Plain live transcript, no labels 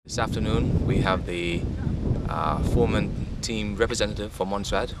This afternoon we have the foreman team representative for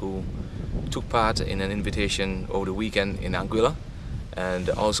Montserrat who took part in an invitation over the weekend in Anguilla, and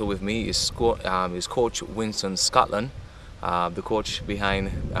also with me is coach Winston Scotland, the coach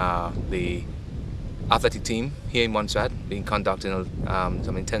behind the athletic team here in Montserrat, being conducting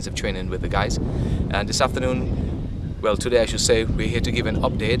some intensive training with the guys. And this afternoon, well, today I should say, we're here to give an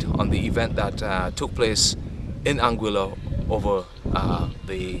update on the event that took place in Anguilla over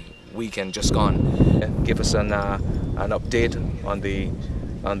the weekend just gone. Give us an update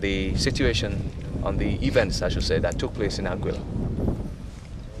on the situation, on the events, I should say, that took place in Anguilla.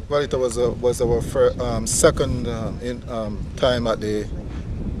 Well, it was our second time at the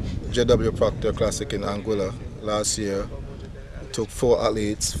JW Proctor Classic in Anguilla. Last year it took four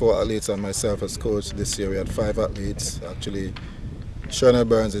athletes and myself as coach. This year we had 5 athletes. Actually, Shernell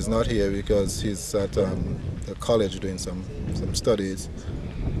Burns is not here because he's at a college doing some studies.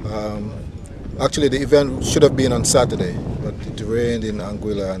 Actually, the event should have been on Saturday, but it rained in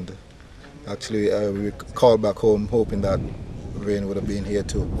Anguilla, and actually we called back home hoping that rain would have been here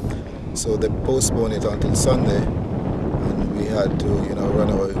too. So they postponed it until Sunday, and we had to,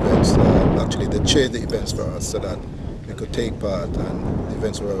 run our events. Actually, they changed the events for us so that we could take part, and the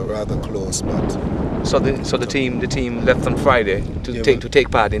events were rather close. But so the team left on Friday to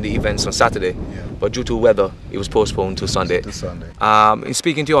take part in the events on Saturday, but due to weather, it was postponed to Sunday. In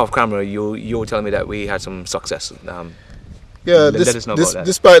speaking to you off camera, you were telling me that we had some success. Let us know about that.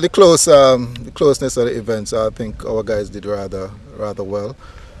 Despite the closeness of the events, I think our guys did rather well.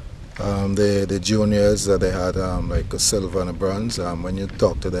 The juniors, they had like a silver and a bronze. When you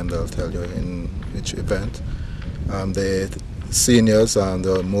talk to them, they'll tell you in which event. The seniors and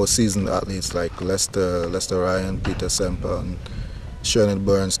the more seasoned athletes like Lester Ryan, Peter Semper, and Shernell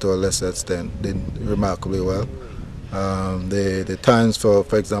Burns to a lesser extent did remarkably well. The times for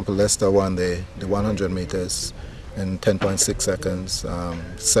example, Lester won the 100 meters in 10.6 seconds,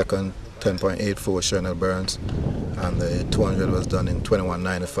 second 10.84 Shernell Burns, and the 200 was done in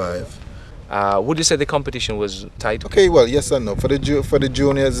 21.95. Would you say the competition was tight? Okay, well, yes and no. For the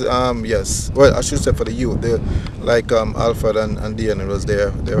juniors, yes. Well, I should say for the youth, like Alfred and Dion, it was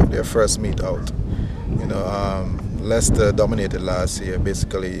their first meet out. Leicester dominated last year.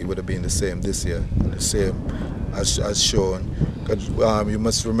 Basically, it would have been the same this year, the same as shown. You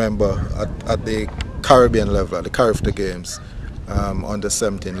must remember at the Caribbean level, at the Caribbean Games, under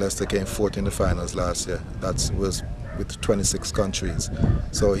 17, Leicester came 4th in the finals last year. That was with 26 countries.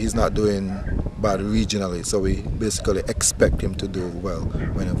 So he's not doing bad regionally. So we basically expect him to do well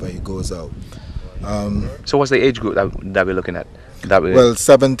whenever he goes out. So what's the age group that we're looking at? Well,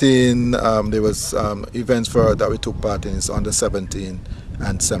 17. There was events that we took part in is under 17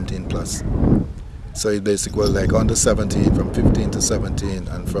 and 17 plus. So it basically was like under 17 from 15 to 17,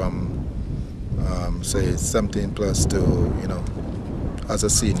 and from say 17 plus to as a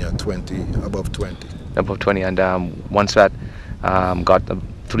senior 20, above 20. Above 20, and Montserrat got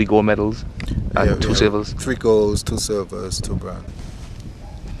 3 gold medals and 2 silvers. 3 golds, 2 silvers, 2 bronze.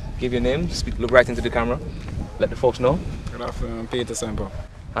 Give your name, look right into the camera, let the folks know. Good afternoon, Peter Semper.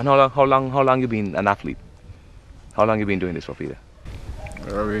 And how long you been an athlete? How long you been doing this for, Peter?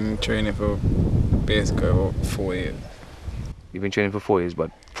 I've been training for basically about 4 years. You've been training for 4 years, but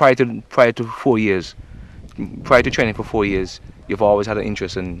prior to 4 years, prior to training for 4 years, you've always had an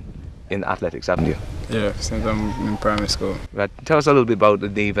interest in athletics, haven't you? Yeah, since I'm in primary school. Right. Tell us a little bit about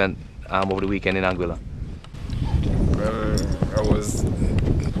the event over the weekend in Anguilla. Well, I was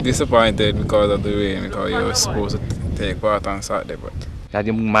disappointed because of the rain, because you were supposed to take part on Saturday, but You had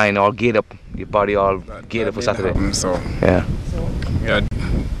your mind all geared up, your body all geared up for Saturday. So yeah. Yeah.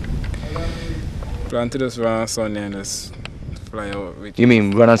 Plan to just run on Sunday and just fly out. You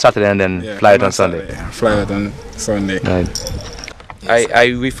mean run on Saturday and then fly out on Sunday? Fly out on Sunday. Right. I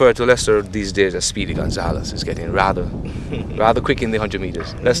refer to Lester these days as Speedy Gonzalez. He's getting rather quick in the 100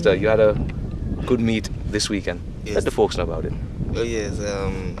 meters. Lester, you had a good meet this weekend. Yes. Let the folks know about it. Oh yes,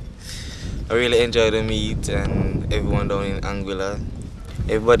 I really enjoyed the meet, and everyone down in Anguilla.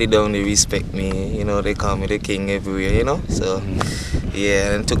 Everybody down there respect me, they call me the king everywhere, so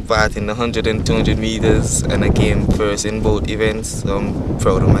yeah, and took part in the 100 and 200 meters, and I came first in both events, so I'm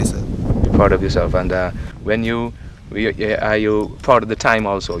proud of myself. You're proud of yourself, and are you proud of the time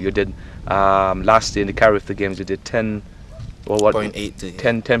also? You did last year in the Caribbean Games, you did 10 or what?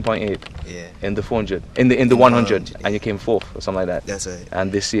 10.8 in the 400, in the 100, and you came 4th or something like that. That's right.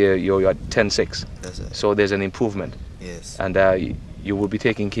 And this year you're at 10.6. That's right. So there's an improvement. Yes. And you will be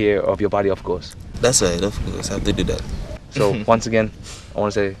taking care of your body, of course. That's right, of course. I have to do that. So once again, I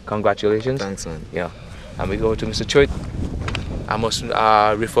want to say congratulations. Thanks, man. Yeah. And we go to Mr. Choit. I must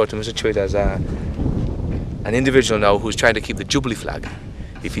refer to Mr. Choi as an individual now who's trying to keep the Jubilee flag,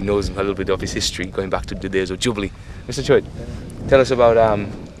 if he knows a little bit of his history going back to the days of Jubilee. Mr. Choi, tell us about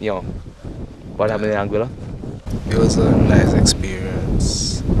what happened in Anguilla. It was a nice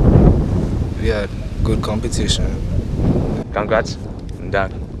experience. We had good competition. Congrats, and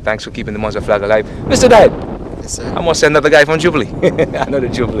thanks for keeping the Montserrat flag alive. Mr. Dad, Yes, sir. I must say another guy from Jubilee. Another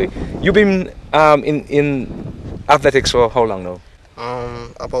Jubilee. You've been in athletics for how long now?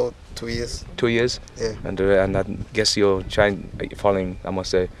 About 2 years. 2 years? Yeah. And I guess you're following, I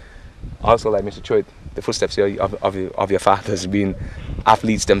must say, also like Mr. Choi, the footsteps of your fathers being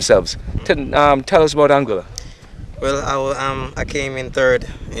athletes themselves. Tell us about Anguilla. Well, I came in third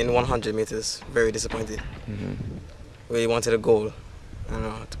in 100 meters. Very disappointed. We wanted a goal,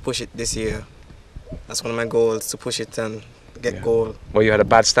 to push it this year. That's one of my goals, to push it and get goal. Well, you had a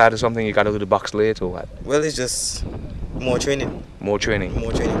bad start or something? You got to do the box late or what? Well, it's just more training. More training.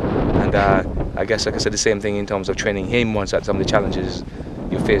 More training. And I guess, like I said, the same thing in terms of training him once at some of the challenges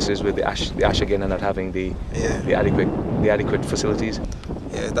you faces with the ash again and not having the adequate facilities.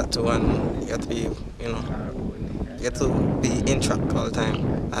 Yeah, that too, and you have to be, you have to be in track all the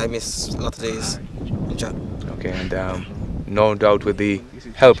time. I miss a lot of days in track. Okay, and no doubt with the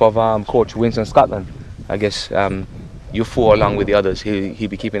help of Coach Winston Scotland, I guess you four along with the others, he'll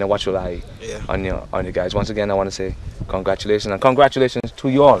be keeping a watchful eye on you guys. Once again, I want to say congratulations, and congratulations to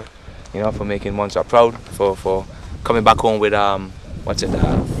you all, for making Montserrat proud, for coming back home with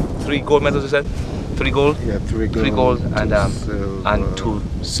 3 gold medals. You said 3 gold. Yeah, 3 gold. 3 gold and silver, and 2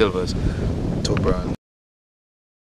 silvers. 2 bronze.